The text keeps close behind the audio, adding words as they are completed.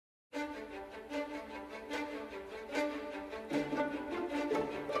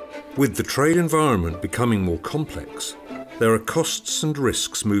With the trade environment becoming more complex, there are costs and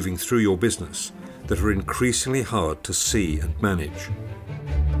risks moving through your business that are increasingly hard to see and manage.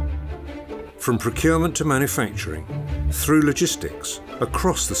 From procurement to manufacturing, through logistics,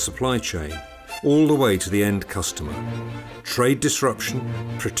 across the supply chain, all the way to the end customer, trade disruption,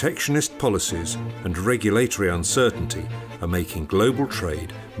 protectionist policies and regulatory uncertainty are making global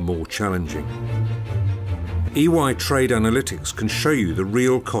trade more challenging. EY Trade Analytics can show you the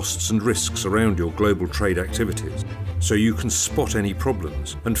real costs and risks around your global trade activities, so you can spot any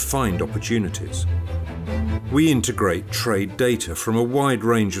problems and find opportunities. We integrate trade data from a wide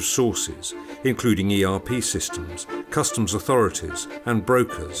range of sources, including ERP systems, customs authorities and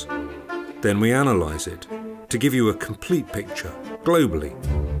brokers. Then we analyse it to give you a complete picture, globally,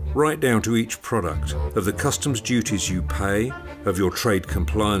 right down to each product, of the customs duties you pay, of your trade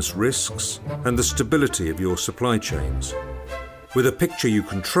compliance risks, and the stability of your supply chains. With a picture you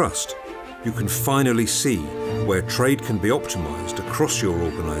can trust, you can finally see where trade can be optimised across your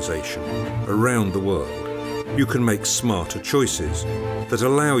organisation, around the world. You can make smarter choices that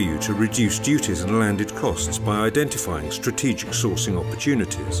allow you to reduce duties and landed costs by identifying strategic sourcing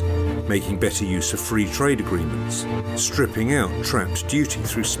opportunities, making better use of free trade agreements, stripping out trapped duty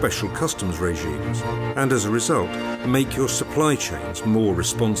through special customs regimes, and as a result, make your supply chains more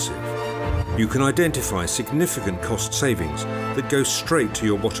responsive. You can identify significant cost savings that go straight to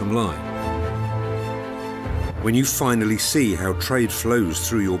your bottom line. When you finally see how trade flows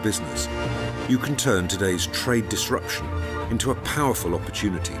through your business, you can turn today's trade disruption into a powerful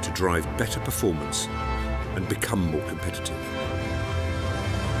opportunity to drive better performance and become more competitive.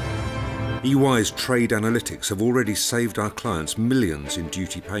 EY's trade analytics have already saved our clients millions in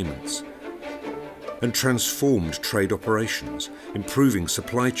duty payments and transformed trade operations, improving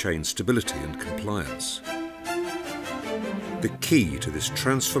supply chain stability and compliance. The key to this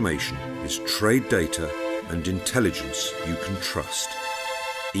transformation is trade data and intelligence you can trust.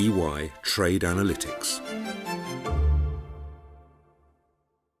 EY Trade Analytics.